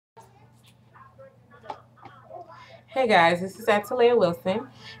Hey guys, this is Atalea Wilson,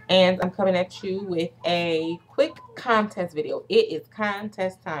 and I'm coming at you with a quick contest video. It is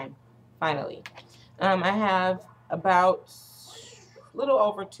contest time, finally. I have about a little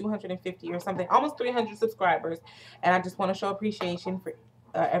over 250 or something, almost 300 subscribers, and I just want to show appreciation for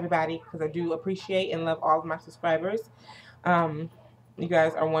everybody because I do appreciate and love all of my subscribers. You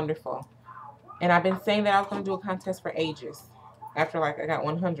guys are wonderful, and I've been saying that I was going to do a contest for ages. After like I got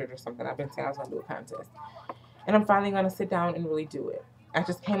 100 or something, I've been saying I was going to do a contest. And I'm finally going to sit down and really do it. I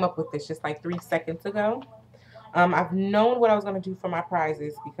just came up with this just like 3 seconds ago. I've known what I was going to do for my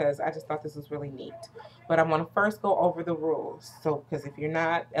prizes because I just thought this was really neat. But I want to first go over the rules. So, because if you're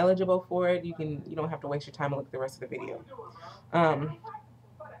not eligible for it, you don't have to waste your time and look at the rest of the video.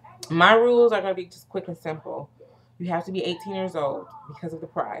 My rules are going to be just quick and simple. You have to be 18 years old because of the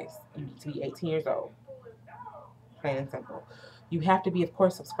prize. You need to be 18 years old. Plain and simple. You have to be, of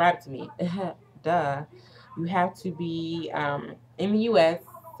course, subscribed to me. Duh. You have to be in the U.S.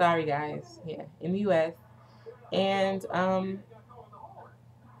 Sorry, guys. Yeah, in the U.S. And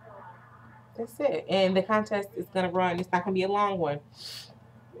that's it. And the contest is going to run. It's not going to be a long one.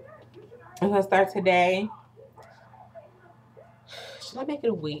 I'm going to start today. Should I make it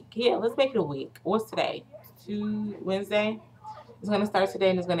a week? Yeah, let's make it a week. What's today? Wednesday? It's going to start today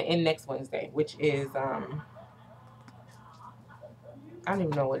and it's going to end next Wednesday, which is, I don't even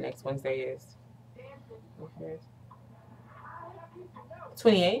know what next Wednesday is. Okay.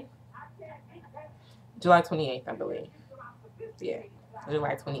 28th? July 28th, I believe. Yeah,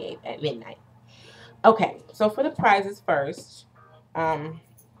 July 28th at midnight. Okay, so for the prizes first, I'm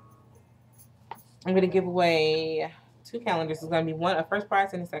going to give away 2 calendars. It's going to be a first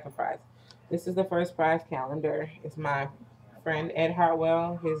prize and a second prize. This is the first prize calendar. It's my friend Ed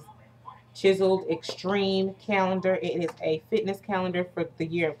Hartwell, his Chiseled Extreme calendar. It is a fitness calendar for the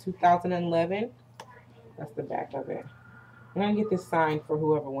year of 2011. That's the back of it. I'm going to get this signed for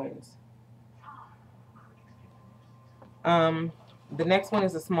whoever wins. The next one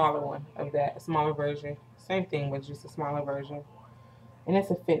is a smaller one of that, a smaller version. Same thing, but just a smaller version. And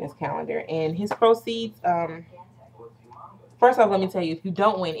it's a fitness calendar. And his proceeds, first off, let me tell you, if you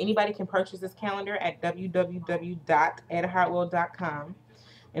don't win, anybody can purchase this calendar at www.edhartwell.com.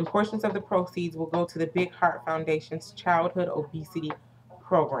 And portions of the proceeds will go to the Big Heart Foundation's childhood obesity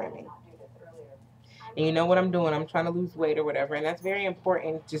programming. And you know what I'm doing? I'm trying to lose weight or whatever. And that's very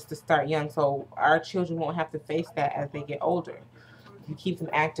important just to start young so our children won't have to face that as they get older. You keep them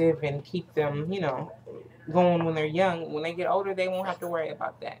active and keep them, going when they're young. When they get older, they won't have to worry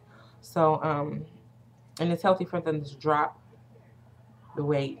about that. So, and it's healthy for them to drop the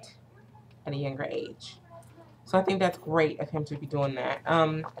weight at a younger age. So I think that's great of him to be doing that.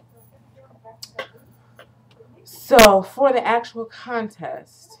 So for the actual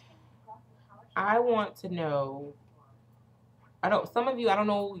contest, I want to know, some of you, I don't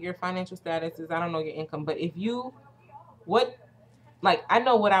know your financial status, I don't know your income, but if you, I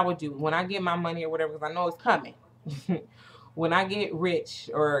know what I would do when I get my money or whatever, because I know it's coming. When I get rich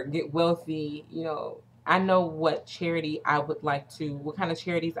or get wealthy, I know what charity what kind of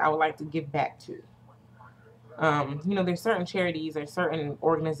charities I would like to give back to. There's certain charities or certain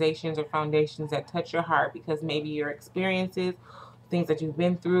organizations or foundations that touch your heart because maybe your experiences, things that you've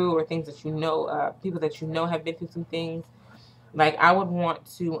been through, or things that people that have been through some things. Like I would want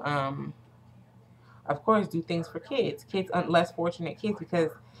to, of course, do things for kids, less fortunate kids, because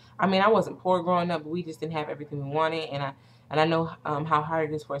I wasn't poor growing up, but we just didn't have everything we wanted, and I know how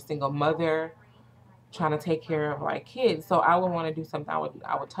hard it is for a single mother trying to take care of like kids. So I would want to do something.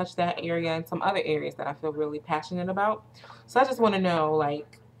 I would touch that area and some other areas that I feel really passionate about. So I just want to know,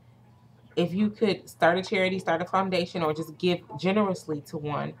 like, if you could start a charity, start a foundation, or just give generously to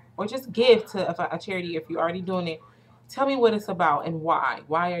one, or just give to a charity if you're already doing it. Tell me what it's about and why.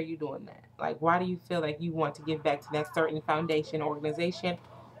 Why are you doing that? Like, why do you feel like you want to give back to that certain foundation, organization,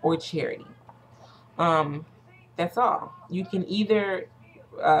 or charity? That's all. You can either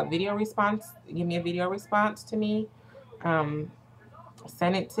give me a video response to me,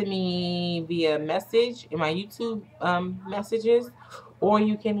 send it to me via message in my YouTube messages, or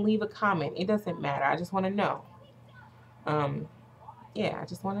you can leave a comment. It doesn't matter. I just want to know. Yeah, I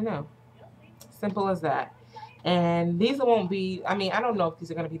just want to know. Simple as that. And these won't be, I don't know if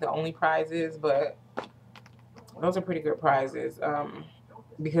these are going to be the only prizes, but those are pretty good prizes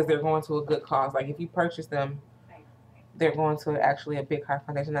because they're going to a good cause. Like if you purchase them, they're going to actually a Big Heart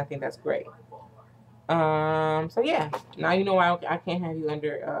Foundation. I think that's great. So yeah, now you know why I can't have you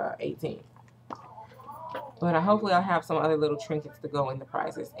under 18. But hopefully I'll have some other little trinkets to go in the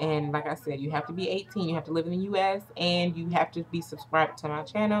prizes. And like I said, you have to be 18, you have to live in the U.S., and you have to be subscribed to my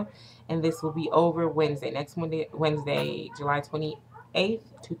channel. And this will be over Wednesday, next Wednesday, July 28th,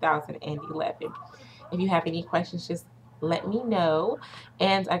 2011. If you have any questions, just let me know.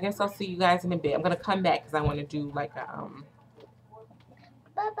 And I guess I'll see you guys in a bit. I'm going to come back because I want to do like a...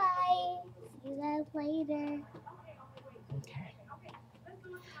 Bye-bye. See you guys later. Okay.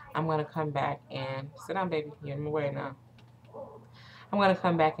 I'm going to come back and... Sit down, baby. You're in my way now. I'm going to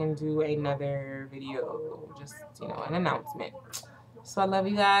come back and do another video, just, you know, an announcement. So I love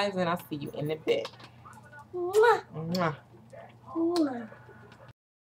you guys, and I'll see you in a bit. Mwah. Mwah. Mwah.